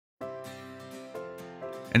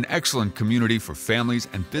An excellent community for families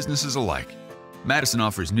and businesses alike, Matteson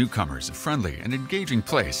offers newcomers a friendly and engaging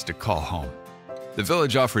place to call home. The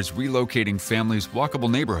village offers relocating families walkable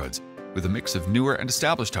neighborhoods with a mix of newer and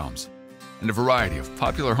established homes, and a variety of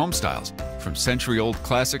popular home styles, from century-old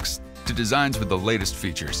classics to designs with the latest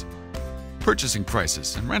features. Purchasing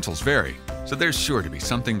prices and rentals vary, so there's sure to be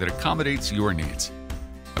something that accommodates your needs.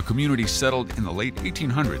 A community settled in the late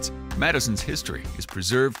 1800s, Matteson's history is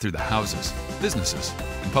preserved through the houses, businesses,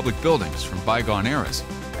 and public buildings from bygone eras,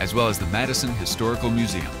 as well as the Matteson Historical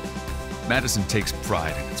Museum. Matteson takes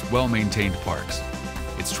pride in its well-maintained parks,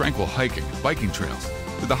 its tranquil hiking and biking trails,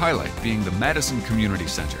 with the highlight being the Matteson Community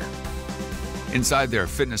Center. Inside there are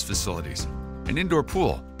fitness facilities, an indoor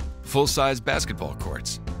pool, full-size basketball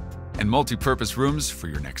courts, and multi-purpose rooms for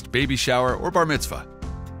your next baby shower or bar mitzvah.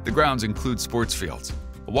 The grounds include sports fields,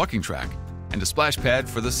 a walking track, and a splash pad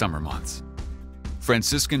for the summer months.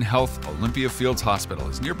 Franciscan Health Olympia Fields Hospital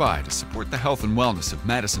is nearby to support the health and wellness of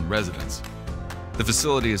Matteson residents. The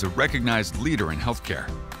facility is a recognized leader in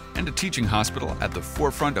healthcare and a teaching hospital at the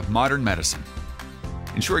forefront of modern medicine.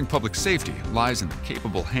 Ensuring public safety lies in the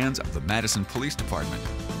capable hands of the Matteson Police Department,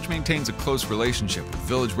 which maintains a close relationship with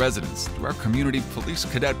village residents through our Community Police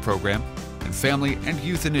Cadet Program and Family and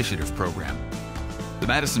Youth Initiative Program. The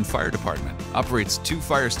Matteson Fire Department operates 2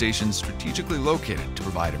 fire stations strategically located to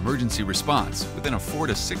provide emergency response within a 4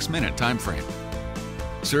 to 6 minute time frame.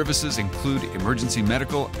 Services include emergency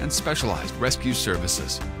medical and specialized rescue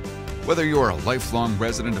services. Whether you're a lifelong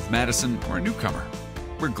resident of Matteson or a newcomer,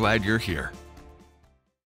 we're glad you're here.